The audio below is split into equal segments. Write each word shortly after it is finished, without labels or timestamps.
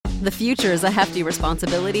The future is a hefty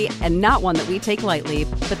responsibility and not one that we take lightly,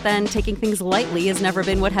 but then taking things lightly has never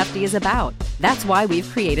been what Hefty is about. That's why we've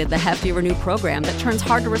created the Hefty Renew program that turns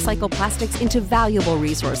hard-to-recycle plastics into valuable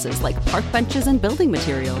resources like park benches and building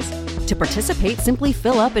materials. To participate, simply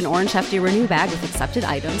fill up an orange Hefty Renew bag with accepted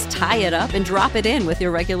items, tie it up, and drop it in with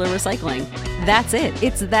your regular recycling. That's it.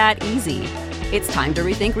 It's that easy. It's time to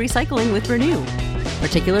rethink recycling with Renew.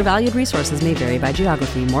 Particular valued resources may vary by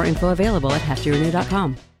geography. More info available at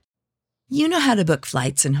heftyrenew.com. You know how to book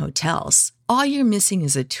flights and hotels. All you're missing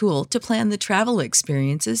is a tool to plan the travel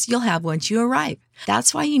experiences you'll have once you arrive.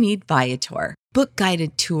 That's why you need Viator. Book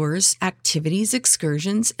guided tours, activities,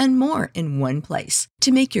 excursions, and more in one place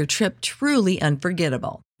to make your trip truly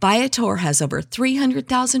unforgettable. Viator has over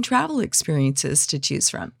 300,000 travel experiences to choose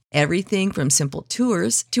from. Everything from simple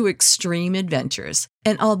tours to extreme adventures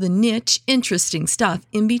and all the niche, interesting stuff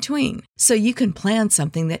in between. So you can plan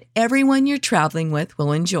something that everyone you're traveling with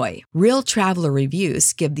will enjoy. Real traveler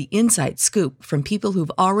reviews give the inside scoop from people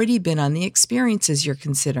who've already been on the experiences you're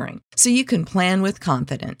considering. So you can plan with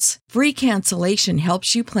confidence. Free cancellation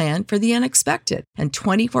helps you plan for the unexpected. And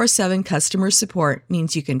 24/7 customer support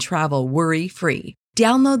means you can travel worry-free.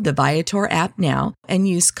 Download the Viator app now and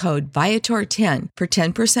use code Viator10 for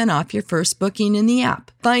 10% off your first booking in the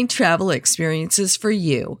app. Find travel experiences for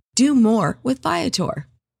you. Do more with Viator.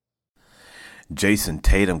 Jason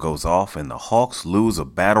Tatum goes off and the Hawks lose a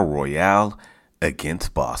battle royale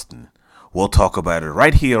against Boston. We'll talk about it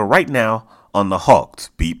right here, right now on the Hawks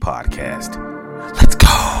Beat Podcast. Let's go.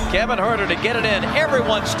 Kevin Huerter to get it in.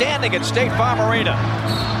 Everyone standing at State Farm Arena.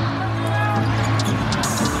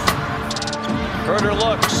 Huerter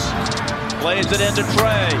looks, plays it into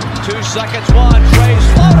Trey. 2 seconds, one. Trey's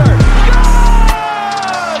floater. Good!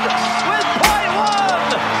 With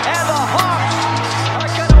 .1, and the Hawks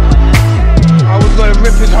are going to win this game. I was going to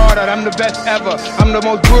rip his heart out. I'm the best ever. I'm the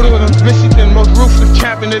most brutal and vicious and most ruthless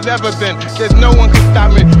champion there's ever been. There's no one can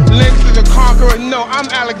stop me. Lynx is a conqueror. No, I'm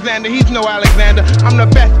Alexander. He's no Alexander. I'm the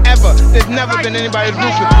best ever. There's never been anybody as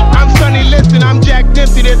ruthless. I'm Sonny Liston. I'm Jack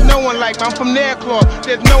Dempsey. There's no one like me. I'm from Nairclaw.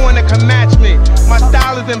 There's no one that can match me. My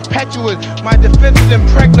style is impetuous. My defense is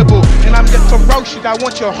impregnable. And I'm just ferocious. I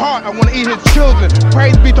want your heart. I want to eat his children.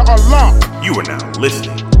 Praise be to Allah. You are now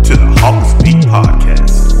listening to the Hawks Beat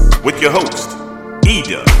Podcast with your host,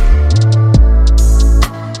 E-Dub.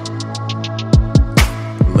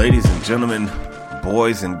 Ladies and gentlemen,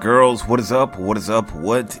 boys and girls, what is up? What is up?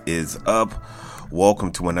 What is up?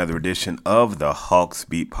 Welcome to another edition of the Hawks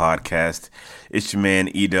Beat Podcast. It's your man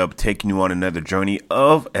E-Dub taking you on another journey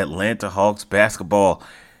of Atlanta Hawks basketball.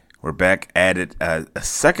 We're back at it a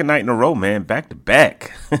second night in a row, man, back to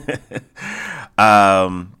back.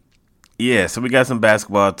 Yeah, so we got some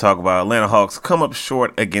basketball to talk about. Atlanta Hawks come up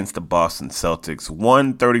short against the Boston Celtics,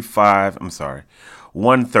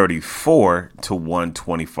 134 to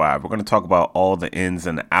 125. We're going to talk about all the ins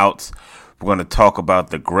and outs. We're going to talk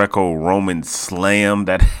about the Greco-Roman slam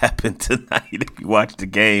that happened tonight. If you watched the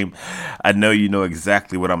game, I know you know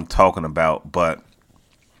exactly what I'm talking about, but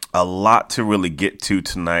a lot to really get to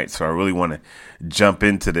tonight. So I really want to jump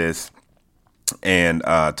into this and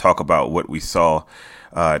talk about what we saw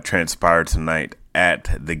transpired tonight at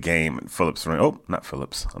the game at Phillips Arena. Oh, not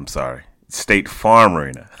Phillips. I'm sorry. State Farm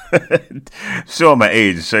Arena. Showing my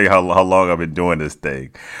age to show you how long I've been doing this thing.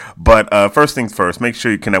 But first things first, make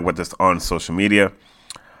sure you connect with us on social media.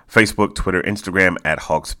 Facebook, Twitter, Instagram at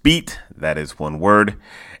Hawks Beat. That is one word.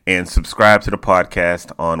 And subscribe to the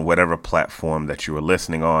podcast on whatever platform that you are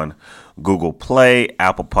listening on. Google Play,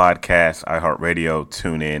 Apple Podcasts, iHeartRadio,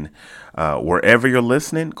 TuneIn. Wherever you're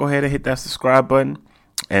listening, go ahead and hit that subscribe button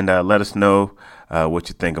and let us know what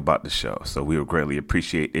you think about the show. So we would greatly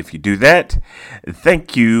appreciate if you do that.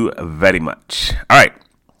 Thank you very much. All right,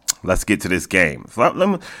 let's get to this game.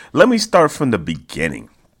 Let me start from the beginning.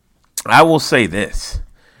 I will say this.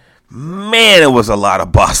 Man, it was a lot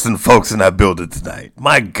of Boston folks in that building tonight.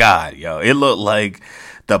 My God, yo, it looked like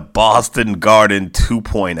the Boston Garden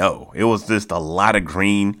 2.0. It was just a lot of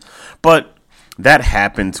green. But that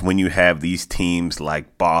happens when you have these teams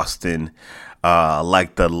like Boston,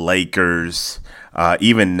 like the Lakers.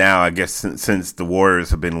 Even now, I guess since the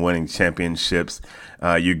Warriors have been winning championships,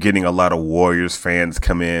 you're getting a lot of Warriors fans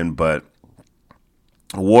come in. But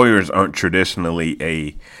Warriors aren't traditionally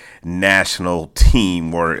a national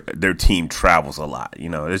team where their team travels a lot. You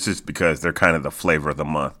know, it's just because they're kind of the flavor of the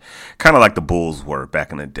month, kind of like the Bulls were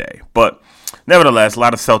back in the day. But nevertheless, a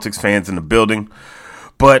lot of Celtics fans in the building.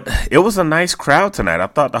 But it was a nice crowd tonight. I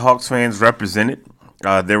thought the Hawks fans represented.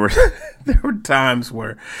 There were times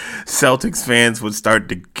where Celtics fans would start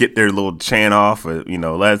to get their little chant off,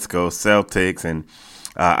 let's go Celtics. And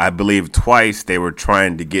I believe twice they were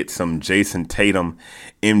trying to get some Jason Tatum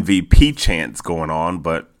MVP chants going on,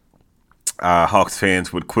 but Hawks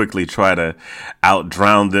fans would quickly try to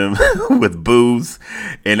out-drown them with boos,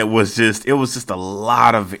 and it was just a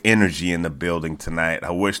lot of energy in the building tonight.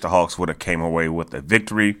 I wish the Hawks would have came away with a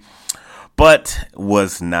victory, but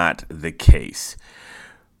was not the case.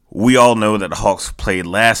 We all know that the Hawks played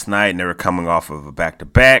last night, and they were coming off of a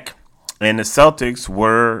back-to-back, and the Celtics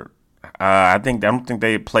were. I don't think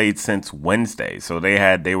they had played since Wednesday, so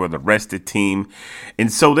they were the rested team,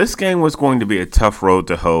 and so this game was going to be a tough road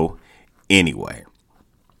to hoe anyway.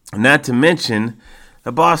 Not to mention,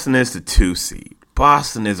 the Boston is the 2 seed.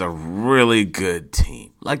 Boston is a really good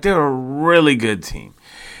team. Like, they're a really good team,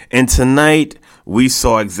 and tonight we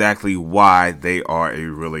saw exactly why they are a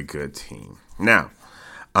really good team. Now,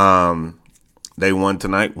 they won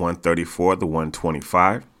tonight, 134 to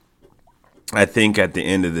 125. I think at the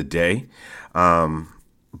end of the day,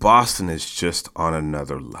 Boston is just on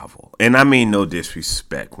another level. And I mean no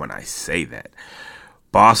disrespect when I say that.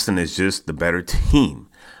 Boston is just the better team.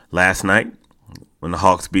 Last night, when the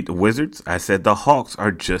Hawks beat the Wizards, I said the Hawks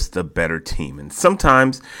are just the better team. And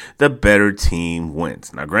sometimes the better team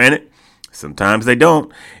wins. Now, granted, sometimes they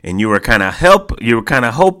don't. And you were kind of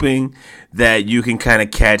hoping that you can kind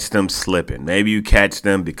of catch them slipping. Maybe you catch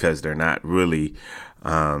them because they're not really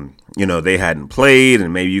they hadn't played,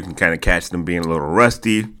 and maybe you can kind of catch them being a little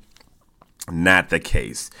rusty. Not the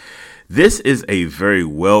case. This is a very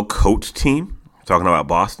well-coached team. Talking about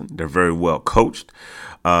Boston, they're very well coached.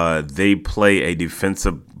 They play a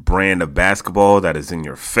defensive brand of basketball that is in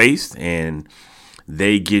your face, and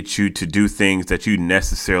they get you to do things that you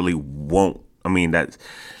necessarily won't.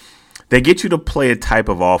 They get you to play a type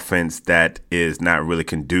of offense that is not really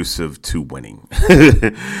conducive to winning.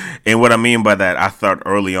 And what I mean by that, I thought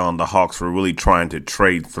early on the Hawks were really trying to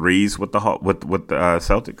trade threes with the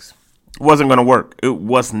Celtics. It wasn't going to work. It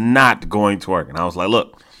was not going to work. And I was like,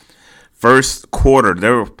 look, first quarter, they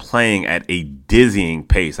were playing at a dizzying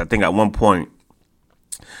pace. I think at one point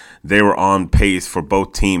they were on pace for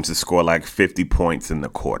both teams to score like 50 points in the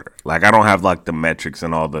quarter. Like, I don't have like the metrics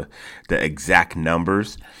and all the exact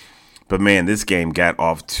numbers. But, man, this game got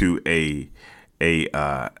off to it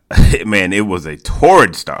was a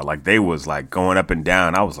torrid start. Like, they was, like, going up and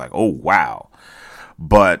down. I was like, oh, wow.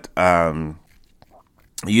 But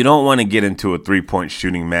you don't want to get into a three-point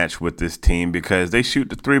shooting match with this team because they shoot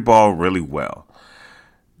the three ball really well.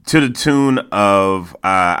 To the tune of,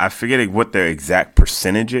 I forget what their exact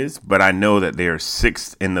percentage is, but I know that they are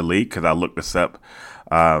 6th in the league because I looked this up.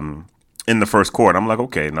 In the first quarter, I'm like,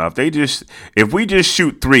 okay, now if we just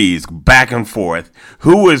shoot threes back and forth,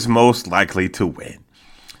 who is most likely to win?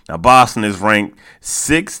 Now, Boston is ranked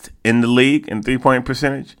 6th in the league in 3-point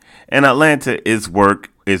percentage, and Atlanta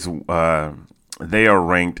they are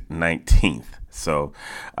ranked 19th. So,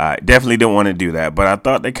 definitely didn't want to do that, but I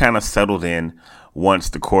thought they kind of settled in once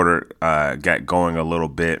the quarter got going a little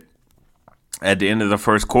bit. At the end of the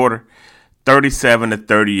first quarter,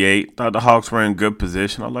 37-38. Thought the Hawks were in good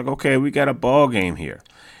position. I was like, okay, we got a ball game here.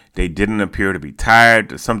 They didn't appear to be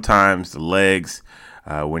tired. Sometimes the legs,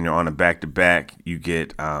 when you're on a back-to-back, you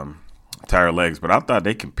get tired legs. But I thought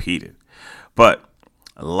they competed. But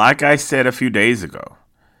like I said a few days ago,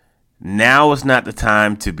 now is not the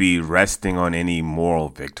time to be resting on any moral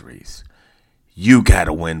victories. You got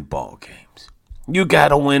to win ball games. You got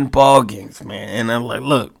to win ball games, man. And I'm like,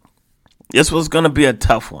 look. This was going to be a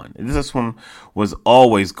tough one. This one was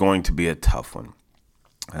always going to be a tough one.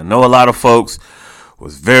 I know a lot of folks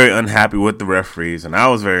was very unhappy with the referees, and I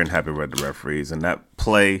was very unhappy with the referees. And that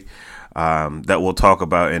play that we'll talk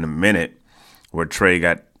about in a minute where Trey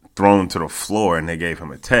got thrown to the floor and they gave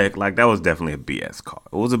him a tech, like that was definitely a BS call.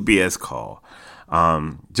 It was a BS call.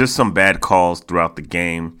 Just some bad calls throughout the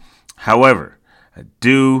game. However, I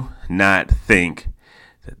do not think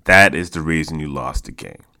that is the reason you lost the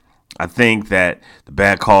game. I think that the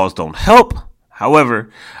bad calls don't help. However,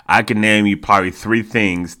 I can name you probably 3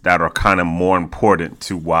 things that are kind of more important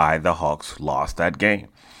to why the Hawks lost that game.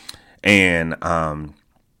 And,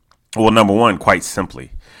 number one, quite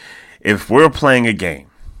simply, if we're playing a game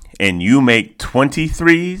and you make 20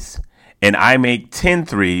 threes and I make 10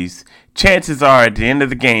 threes, chances are at the end of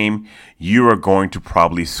the game, you are going to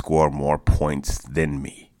probably score more points than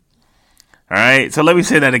me. All right, so let me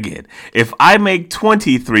say that again. If I make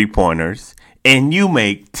 20 3-pointers and you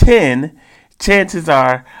make 10, chances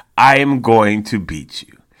are I am going to beat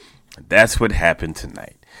you. That's what happened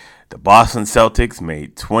tonight. The Boston Celtics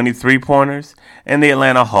made 20 3-pointers and the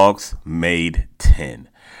Atlanta Hawks made 10.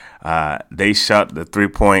 They shot the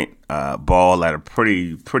 3-point ball at a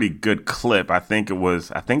pretty good clip. I think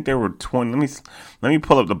they were 20. Let me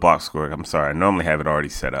pull up the box score. I'm sorry. I normally have it already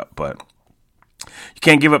set up, but you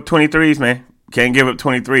can't give up 23s, man. Can't give up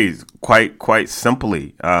 23s. Quite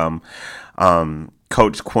simply.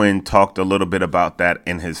 Coach Quinn talked a little bit about that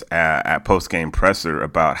in his post-game presser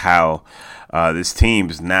about how this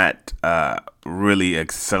team's not really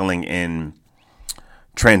excelling in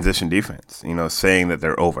transition defense, saying that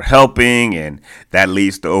they're overhelping and that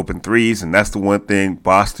leads to open threes. And that's the one thing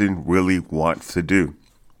Boston really wants to do.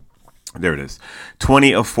 There it is.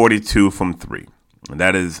 20 of 42 from three. And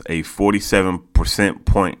that is a 47%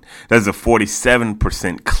 point. That is a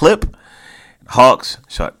 47% clip. Hawks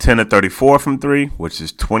shot 10 of 34 from three, which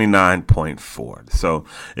is 29.4. So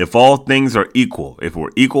if all things are equal, if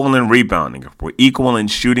we're equal in rebounding, if we're equal in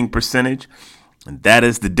shooting percentage, and that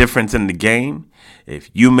is the difference in the game, if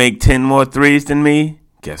you make 10 more threes than me,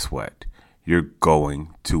 guess what? You're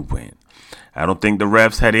going to win. I don't think the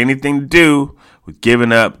refs had anything to do with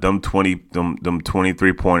giving up them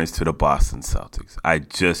 23 pointers to the Boston Celtics. I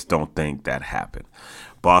just don't think that happened.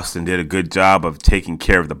 Boston did a good job of taking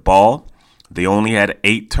care of the ball. They only had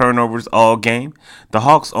 8 turnovers all game. The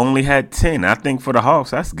Hawks only had 10. I think for the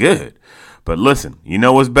Hawks, that's good. But listen, you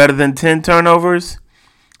know what's better than 10 turnovers?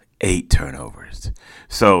 8 turnovers.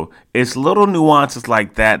 So it's little nuances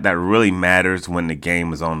like that really matters when the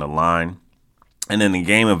game is on the line. And in the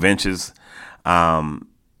game of inches,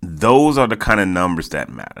 those are the kind of numbers that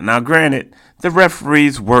matter. Now, granted, the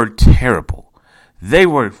referees were terrible. They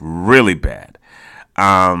were really bad.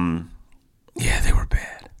 Yeah, they were bad.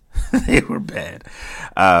 They were bad.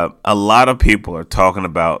 A lot of people are talking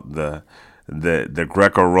about the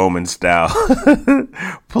Greco-Roman style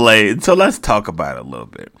play. So let's talk about it a little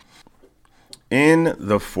bit. In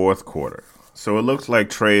the fourth quarter, so it looks like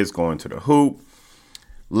Trey is going to the hoop.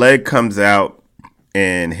 Leg comes out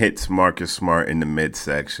and hits Marcus Smart in the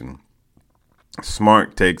midsection.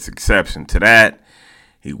 Smart takes exception to that.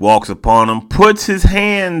 He walks upon him, puts his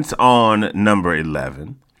hands on number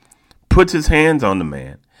 11, puts his hands on the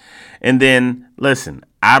man. And then, listen,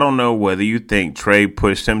 I don't know whether you think Trey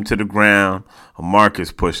pushed him to the ground or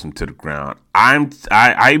Marcus pushed him to the ground.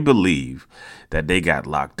 I believe that they got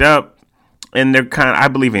locked up, and I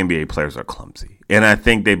believe NBA players are clumsy. And I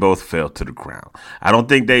think they both fell to the ground. I don't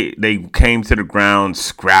think they came to the ground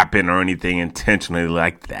scrapping or anything intentionally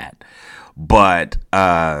like that. But,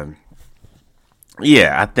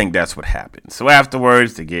 yeah, I think that's what happened. So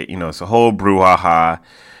afterwards, they get, it's a whole brouhaha.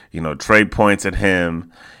 Trey points at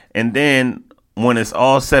him. And then when it's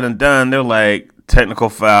all said and done, they're like, technical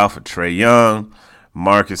foul for Trae Young.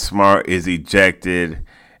 Marcus Smart is ejected.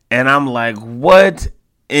 And I'm like, what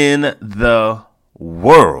in the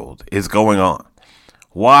world is going on?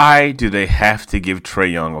 Why do they have to give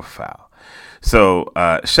Trae Young a foul? So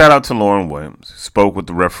shout out to Lauren Williams, who spoke with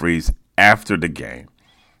the referees after the game.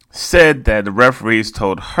 Said that the referees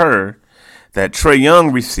told her that Trae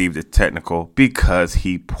Young received a technical because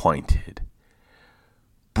he pointed.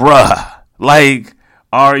 Bruh,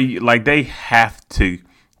 they have to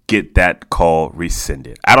get that call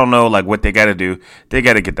rescinded. I don't know, what they got to do. They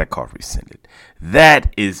got to get that call rescinded.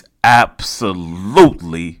 That is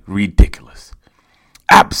absolutely ridiculous.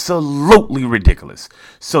 Absolutely ridiculous.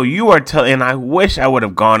 So you are and I wish I would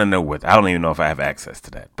have gone in there I don't even know if I have access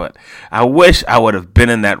to that, but I wish I would have been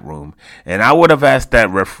in that room and I would have asked that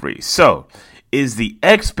referee. So is the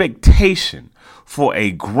expectation for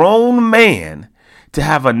a grown man to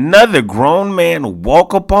have another grown man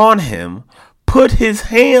walk upon him, put his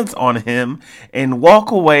hands on him, and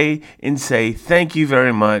walk away and say, thank you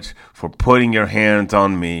very much for putting your hands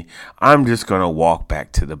on me. I'm just going to walk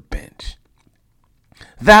back to the bench.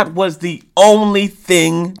 That was the only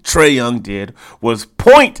thing Trae Young did, was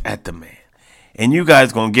point at the man. And you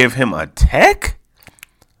guys going to give him a tech?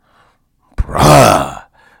 Bruh.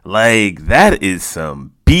 That is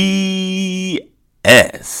some BS.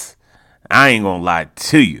 I ain't gonna lie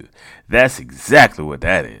to you. That's exactly what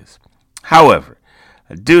that is. However,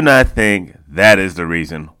 I do not think that is the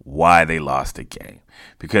reason why they lost the game.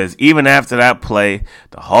 Because even after that play,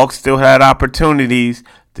 the Hawks still had opportunities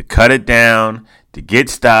to cut it down, to get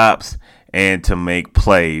stops, and to make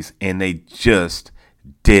plays. And they just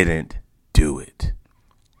didn't do it.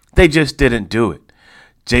 They just didn't do it.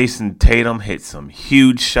 Jason Tatum hit some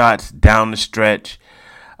huge shots down the stretch.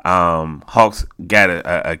 Hawks got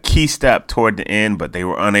a key step toward the end, but they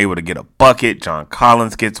were unable to get a bucket. John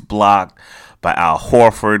Collins gets blocked by Al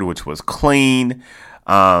Horford, which was clean.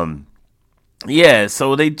 So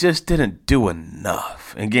they just didn't do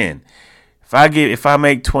enough. Again, If I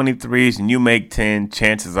make 23s and you make 10,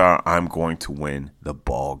 chances are I'm going to win the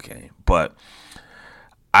ball game. But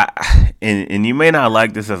and you may not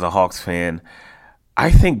like this as a Hawks fan,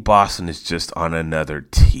 I think Boston is just on another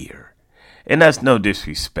tier. And that's no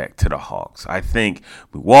disrespect to the Hawks. I think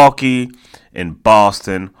Milwaukee and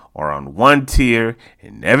Boston are on one tier,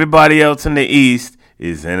 and everybody else in the East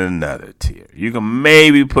is in another tier. You can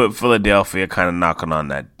maybe put Philadelphia kind of knocking on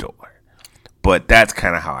that door. But that's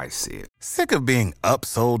kind of how I see it. Sick of being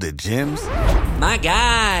upsold at gyms? My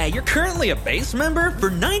guy, you're currently a base member?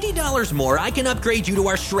 For $90 more, I can upgrade you to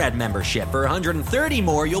our Shred membership. For $130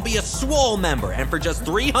 more, you'll be a Swole member. And for just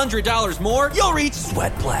 $300 more, you'll reach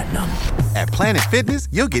Sweat Platinum. At Planet Fitness,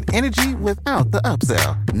 you'll get energy without the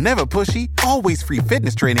upsell. Never pushy, always free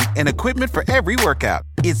fitness training and equipment for every workout.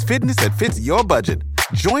 It's fitness that fits your budget.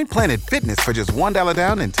 Join Planet Fitness for just $1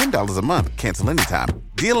 down and $10 a month. Cancel anytime.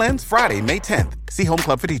 Deal ends Friday, May 10th. See Home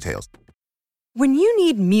Club for details. When you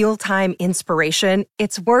need mealtime inspiration,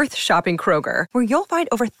 it's worth shopping Kroger, where you'll find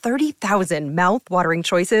over 30,000 mouth-watering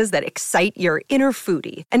choices that excite your inner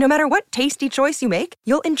foodie. And no matter what tasty choice you make,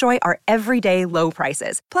 you'll enjoy our everyday low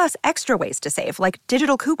prices, plus extra ways to save, like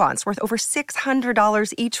digital coupons worth over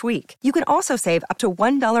 $600 each week. You can also save up to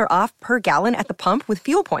 $1 off per gallon at the pump with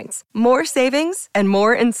fuel points. More savings and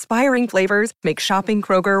more inspiring flavors make shopping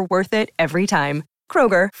Kroger worth it every time.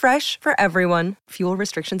 Kroger, fresh for everyone. Fuel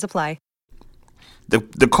restrictions apply.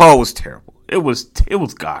 The call was terrible. It was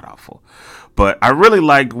god awful. But I really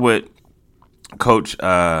liked what Coach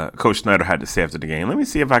Snyder had to say after the game. Let me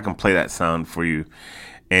see if I can play that sound for you.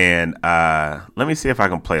 And let me see if I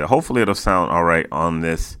can play it. Hopefully it'll sound all right on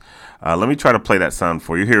this. Let me try to play that sound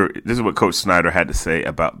for you. Here, this is what Coach Snyder had to say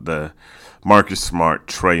about the Marcus Smart,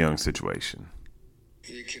 Trae Young situation.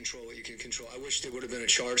 You control what you can control. I wish there would have been a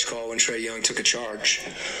charge call when Trae Young took a charge,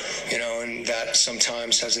 and that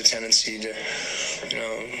sometimes has a tendency to,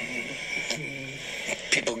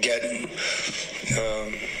 people get,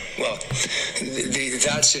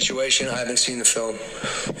 that situation, I haven't seen the film.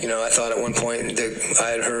 I thought at one point that I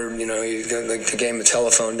had heard, the game of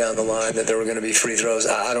telephone down the line that there were going to be free throws.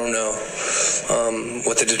 I don't know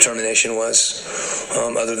what the determination was,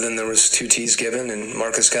 other than there was 2 T's given and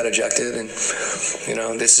Marcus got ejected. And,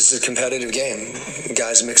 this is a competitive game.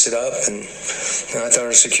 Guys mix it up. And I thought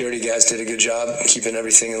our security guys did a good job keeping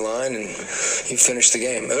everything in line, and he finished the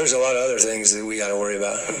game. There's a lot of other things that we got to worry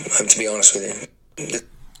about, to be honest with you.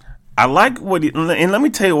 I like what and let me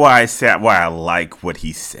tell you why I like what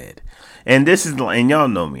he said. And this is, and y'all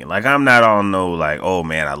know me, like I'm not on no like, oh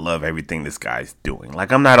man, I love everything this guy's doing.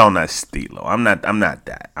 Like I'm not on that Stilo. I'm not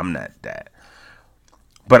that.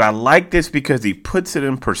 But I like this because he puts it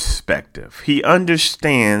in perspective. He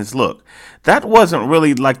understands, look, that wasn't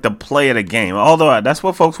really like the play of the game. Although that's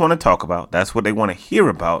what folks want to talk about. That's what they want to hear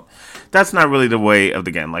about. That's not really the way of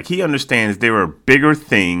the game. Like he understands there are bigger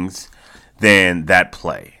things than that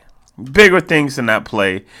play. Bigger things in that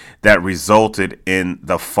play that resulted in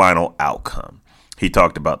the final outcome. He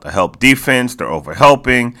talked about the help defense. They're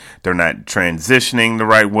overhelping. They're not transitioning the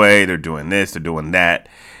right way. They're doing this. They're doing that.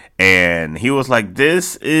 And he was like,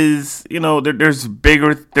 this is, there's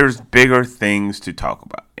bigger things to talk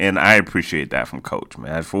about. And I appreciate that from Coach,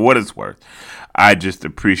 man. For what it's worth, I just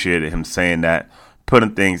appreciated him saying that,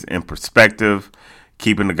 putting things in perspective,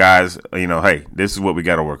 keeping the guys, hey, this is what we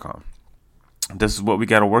got to work on. This is what we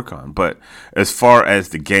got to work on. But as far as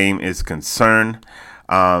the game is concerned,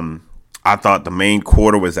 I thought the main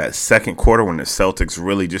quarter was that second quarter when the Celtics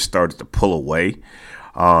really just started to pull away.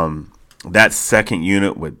 That second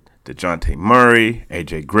unit with DeJounte Murray,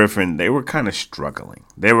 AJ Griffin, they were kind of struggling.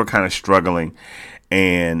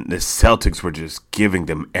 And the Celtics were just giving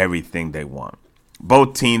them everything they want.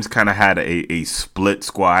 Both teams kind of had a split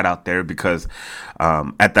squad out there because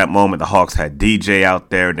at that moment the Hawks had DJ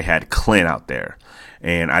out there and they had Clint out there.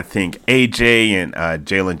 And I think AJ and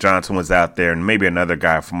Jalen Johnson was out there and maybe another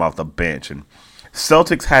guy from off the bench. And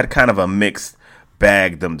Celtics had kind of a mixed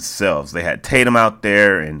bag themselves. They had Tatum out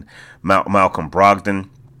there and Malcolm Brogdon.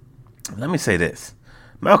 Let me say this.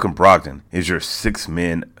 Malcolm Brogdon is your sixth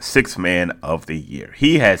man of the year.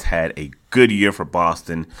 He has had a good year for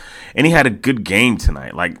Boston, and he had a good game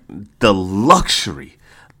tonight. Like, the luxury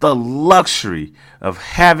of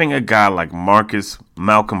having a guy like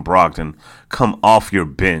Malcolm Brogdon come off your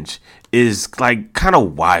bench is like kind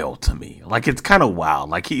of wild to me. Like, it's kind of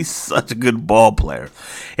wild. Like, he's such a good ball player,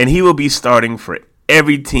 and he will be starting for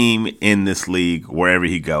every team in this league wherever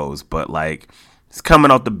he goes. But like, he's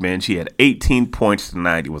coming off the bench. He had 18 points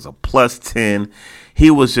tonight. He was a plus 10. He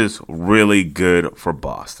was just really good for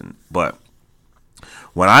Boston. But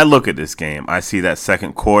when I look at this game, I see that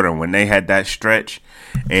second quarter when they had that stretch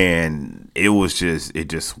and it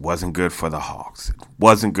just wasn't good for the Hawks. It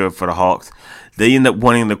wasn't good for the Hawks. They ended up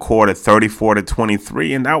winning the quarter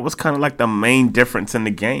 34-23, and that was kind of like the main difference in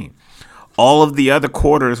the game. All of the other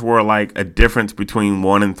quarters were like a difference between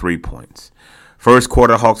 1 and 3 points. First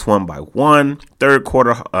quarter, Hawks won by 1. Third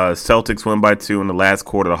quarter, Celtics won by 2. And the last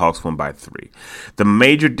quarter, the Hawks won by 3. The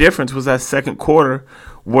major difference was that second quarter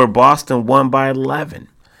where Boston won by 11.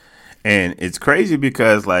 And it's crazy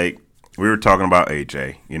because, like, we were talking about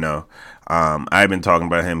AJ, you know. I've been talking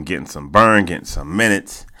about him getting some burn, getting some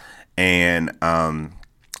minutes. And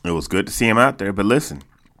it was good to see him out there. But listen,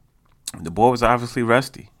 the boy was obviously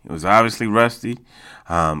rusty.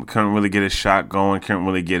 Couldn't really get his shot going. Couldn't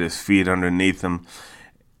really get his feet underneath him.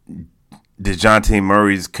 DeJounte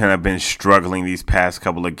Murray's kind of been struggling these past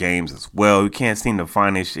couple of games as well. He can't seem to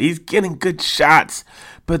find his. He's getting good shots,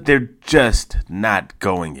 but they're just not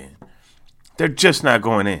going in. I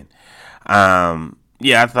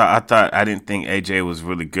didn't think AJ was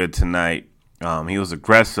really good tonight. He was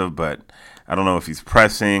aggressive, but I don't know if he's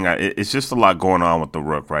pressing. It's just a lot going on with the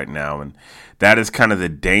Rook right now, and that is kind of the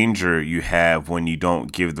danger you have when you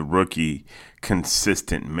don't give the rookie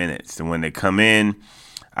consistent minutes. And when they come in,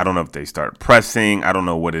 I don't know if they start pressing. I don't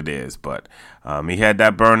know what it is, but he had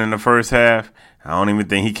that burn in the first half. I don't even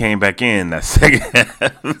think he came back in that second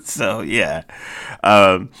half. So, yeah.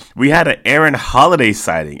 We had an Aaron Holiday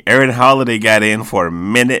sighting. Aaron Holiday got in for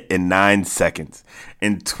 1 minute and 9 seconds,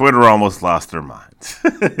 and Twitter almost lost their minds.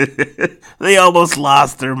 They almost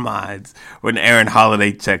lost their minds when Aaron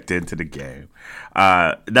Holiday checked into the game.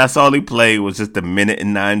 That's all he played was just 1 minute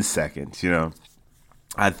and 9 seconds, you know.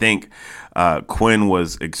 I think Quinn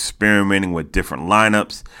was experimenting with different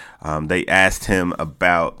lineups. They asked him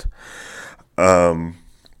about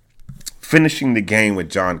finishing the game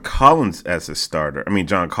with John Collins as a starter.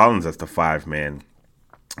 John Collins as the 5-man.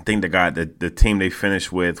 I think the team they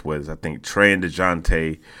finished with was, I think, Trey and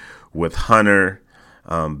DeJounte with Hunter,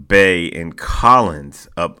 Bey, and Collins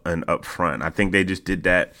up front. I think they just did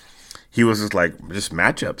that. He was just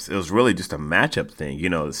matchups. It was really just a matchup thing. You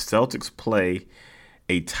know, the Celtics play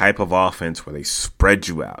a type of offense where they spread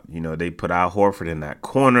you out. You know, they put Al Horford in that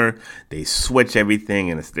corner. They switch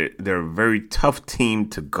everything, and they're a very tough team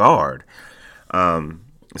to guard.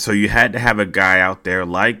 So you had to have a guy out there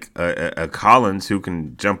like a Collins who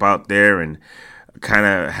can jump out there and kind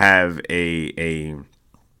of have who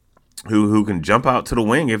can jump out to the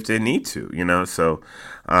wing if they need to, you know. So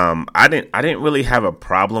I didn't really have a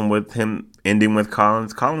problem with him ending with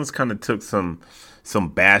Collins. Collins kind of took some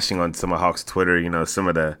bashing on some of Hawks Twitter. You know, some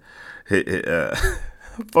of the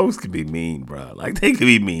folks can be mean, bro. Like, they can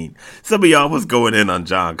be mean. Some of y'all was going in on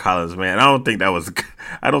John Collins, man. I don't think that was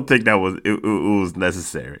it was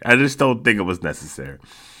necessary. I just don't think it was necessary.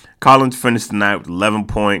 Collins finished the night with 11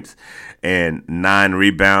 points and 9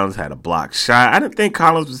 rebounds, had a blocked shot. I didn't think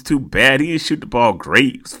Collins was too bad. He didn't shoot the ball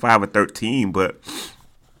great. He was 5 of 13, but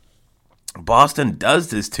Boston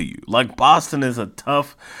does this to you. Like, Boston is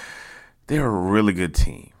they're a really good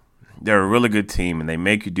team. They're a really good team, and they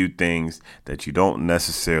make you do things that you don't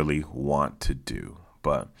necessarily want to do.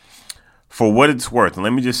 But for what it's worth, and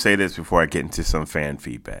let me just say this before I get into some fan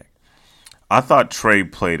feedback. I thought Trey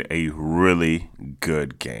played a really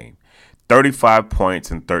good game. 35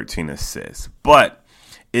 points and 13 assists. But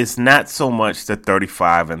it's not so much the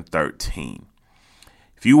 35 and 13.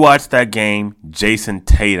 If you watch that game, Jason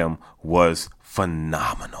Tatum was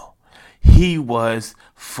phenomenal. He was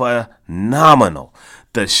phenomenal.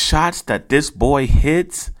 The shots that this boy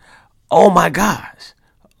hits, oh my gosh.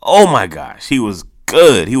 He was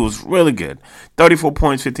good. He was really good. 34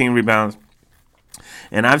 points, 15 rebounds.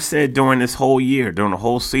 And I've said during this whole year, during the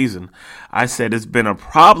whole season, I said it's been a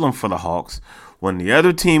problem for the Hawks when the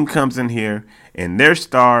other team comes in here and their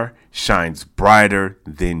star shines brighter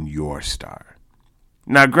than your star.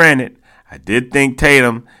 Now, granted, I did think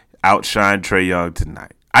Tatum outshined Trae Young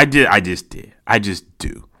tonight. I just did. I just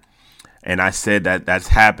do. And I said that that's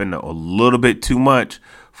happened a little bit too much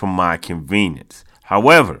for my convenience.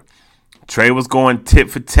 However, Trae was going tit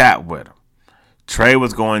for tat with him.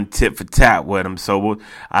 So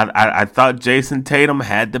I thought Jason Tatum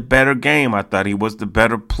had the better game. I thought he was the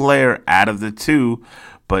better player out of the two,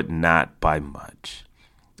 but not by much.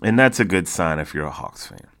 And that's a good sign if you're a Hawks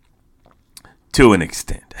fan. To an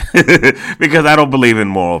extent. Because I don't believe in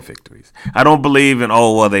moral victories. I don't believe in,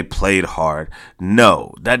 they played hard.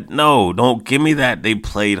 No, don't give me that they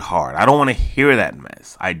played hard. I don't want to hear that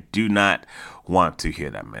mess. I do not want to hear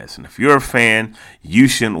that mess. And if you're a fan, you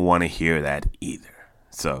shouldn't want to hear that either.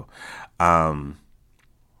 So, that's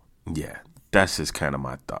just kind of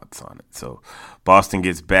my thoughts on it. So, Boston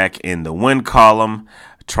gets back in the win column.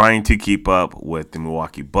 trying to keep up with the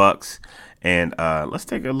Milwaukee Bucks. And let's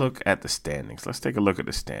take a look at the standings.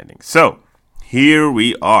 So here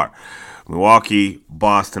we are. Milwaukee,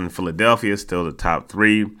 Boston, Philadelphia, still the top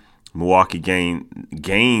three. Milwaukee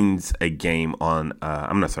gains a game on,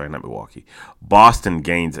 not Milwaukee. Boston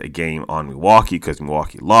gains a game on Milwaukee because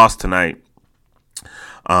Milwaukee lost tonight.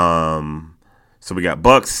 So we got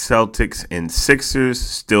Bucks, Celtics, and Sixers,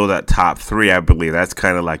 still that top three. I believe that's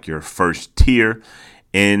kind of like your first tier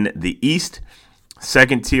in the East.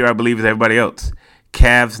 Second tier, I believe, is everybody else.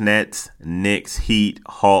 Cavs, Nets, Knicks, Heat,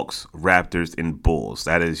 Hawks, Raptors, and Bulls.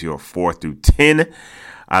 That is your 4 through 10.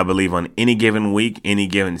 I believe on any given week, any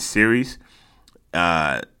given series,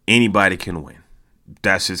 anybody can win.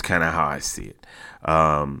 That's just kind of how I see it.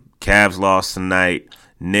 Cavs lost tonight.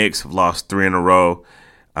 Knicks have lost 3 in a row.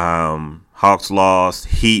 Hawks lost.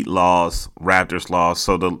 Heat lost. Raptors lost.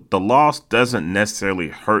 So the loss doesn't necessarily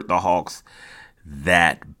hurt the Hawks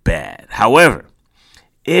that bad. However,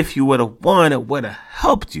 if you would have won, it would have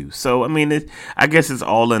helped you. So, I mean, I guess it's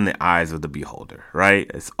all in the eyes of the beholder, right?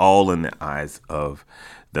 It's all in the eyes of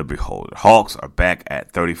the beholder. Hawks are back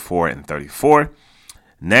at 34-34.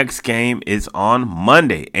 Next game is on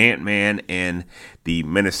Monday. Ant-Man and the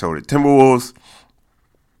Minnesota Timberwolves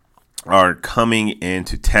are coming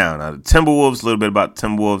into town. Now, the Timberwolves, a little bit about the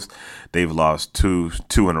Timberwolves. They've lost two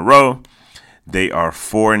in a row. They are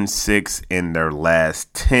 4-6 in their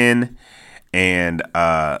last 10. And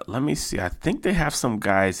let me see. I think they have some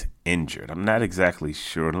guys injured. I'm not exactly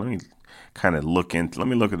sure. Let me look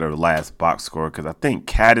at their last box score because I think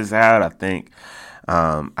Cat is out. I think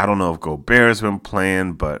I don't know if Gobert's been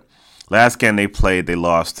playing, but last game they played, they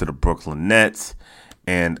lost to the Brooklyn Nets.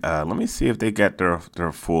 And let me see if they got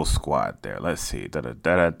their full squad there. Let's see.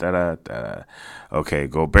 Okay,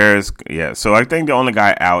 Gobert's, yeah. So I think the only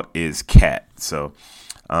guy out is Cat. So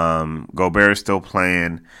Gobert is still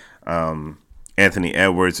playing. Anthony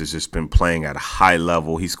Edwards has just been playing at a high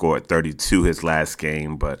level. He scored 32 his last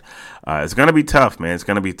game, but it's going to be tough, man. It's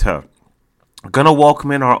going to be tough. We're going to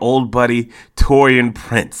welcome in our old buddy, Taurean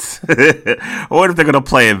Prince. I wonder if they're going to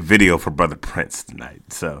play a video for Brother Prince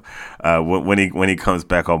tonight. So when he comes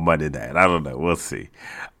back on Monday night, I don't know. We'll see.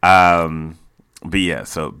 But yeah,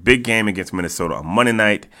 so big game against Minnesota on Monday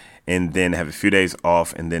night, and then have a few days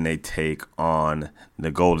off, and then they take on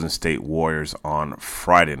the Golden State Warriors on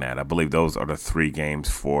Friday night. I believe those are the 3 games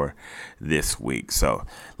for this week. So,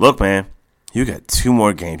 look, man, you got 2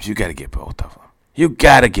 more games. You got to get both of them. You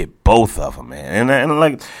got to get both of them, man. And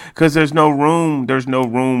like, because there's no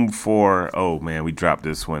room for, oh, man, we dropped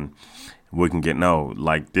this one. We can get, no,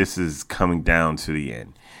 like, this is coming down to the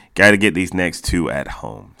end. Got to get these next 2 at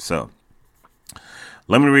home. So,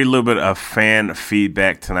 let me read a little bit of fan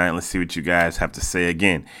feedback tonight. Let's see what you guys have to say.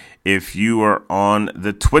 Again, if you are on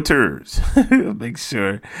the Twitters, make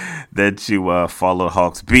sure that you follow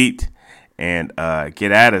Hawks Beat and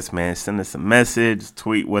get at us, man. Send us a message,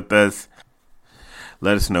 tweet with us.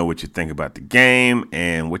 Let us know what you think about the game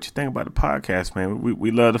and what you think about the podcast, man.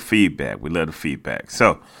 We love the feedback.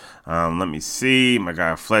 So let me see. My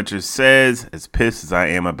guy Fletcher says, as pissed as I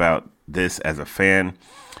am about this as a fan,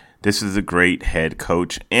 this is a great head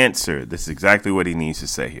coach answer. This is exactly what he needs to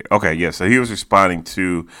say here. Okay, yeah, so he was responding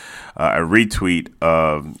to a retweet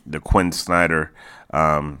of the Quinn Snyder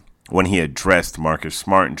when he addressed Marcus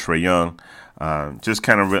Smart and Trae Young. Just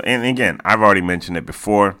kind of, and again, I've already mentioned it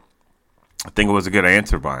before. I think it was a good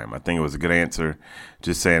answer by him. I think it was a good answer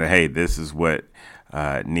just saying, hey, this is what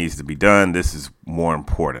needs to be done. This is more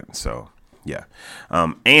important. So, yeah.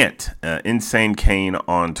 Insane Kane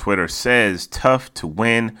on Twitter says, tough to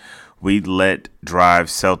win. We let drive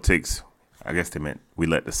Celtics. I guess they meant we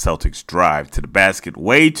let the Celtics drive to the basket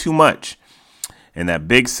way too much. And that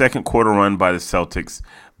big second quarter run by the Celtics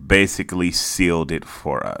basically sealed it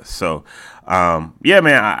for us. So, yeah,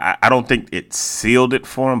 man, I don't think it sealed it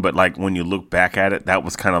for them. But, like, when you look back at it, that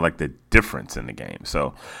was kind of like the difference in the game.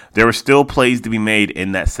 So there were still plays to be made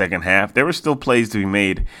in that second half. There were still plays to be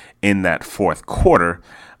made in that fourth quarter.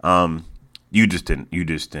 You just didn't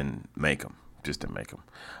make them.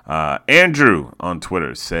 Andrew on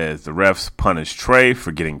Twitter says the refs punished Trae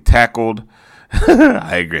for getting tackled.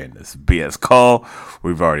 I agree. This is BS call.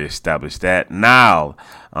 We've already established that. Now,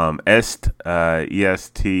 EST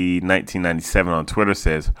 1997 on Twitter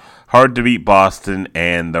says hard to beat Boston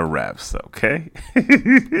and the refs. Okay.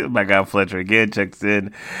 My guy Fletcher again checks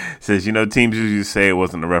in, says, teams usually say it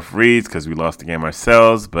wasn't the referees because we lost the game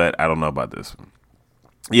ourselves, but I don't know about this one.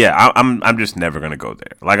 Yeah, I'm just never going to go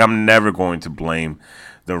there. Like, I'm never going to blame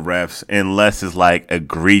the refs unless it's like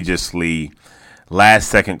egregiously last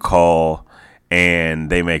second call and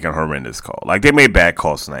they make a horrendous call. Like, they made bad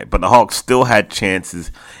calls tonight, but the Hawks still had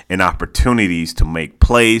chances and opportunities to make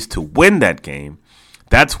plays to win that game.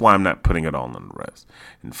 That's why I'm not putting it all on the refs.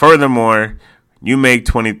 And furthermore, you make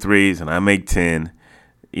 23s and I make 10,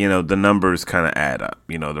 the numbers kind of add up.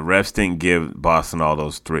 The refs didn't give Boston all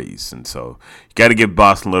those threes. And so you got to give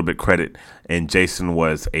Boston a little bit of credit. And Jason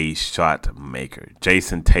was a shot maker.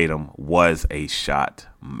 Jason Tatum was a shot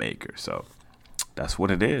maker. So that's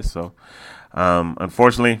what it is. So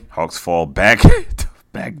unfortunately, Hawks fall back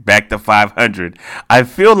to 500. I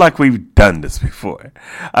feel like we've done this before.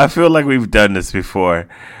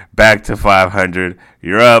 Back to 500.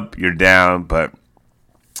 You're up, you're down, but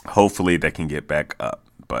hopefully they can get back up.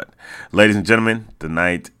 But ladies and gentlemen, the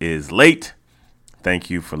night is late. Thank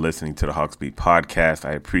you for listening to the Hawks Beat podcast.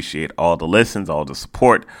 I appreciate all the listens, all the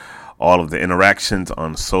support, all of the interactions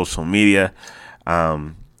on social media.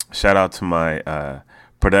 Shout out to my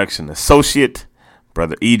production associate,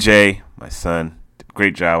 brother EJ, my son. Did a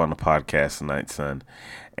great job on the podcast tonight, son.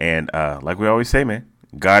 And like we always say, man,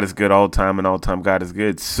 God is good all the time, and all the time God is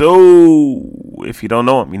good. So if you don't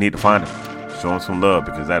know him, you need to find him. Show him some love,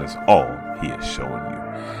 because that is all he is showing you.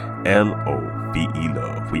 LOVE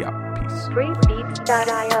love. We out. Peace.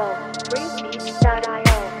 Freebeats.io. Freebeats.io.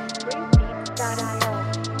 Freebeats.io.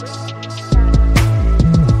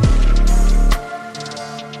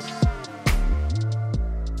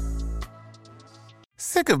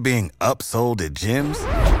 Sick of being upsold at gyms?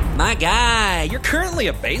 My guy, you're currently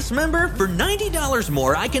a base member? For $90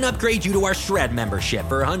 more, I can upgrade you to our Shred membership.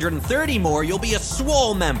 For $130 more, you'll be a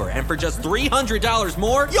Swole member. And for just $300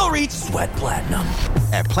 more, you'll reach Sweat Platinum.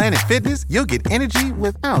 At Planet Fitness, you'll get energy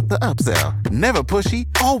without the upsell. Never pushy,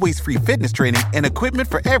 always free fitness training and equipment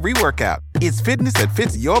for every workout. It's fitness that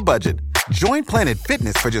fits your budget. Join Planet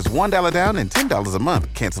Fitness for just $1 down and $10 a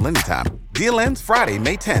month. Cancel anytime. Deal ends Friday,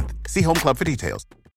 May 10th. See Home Club for details.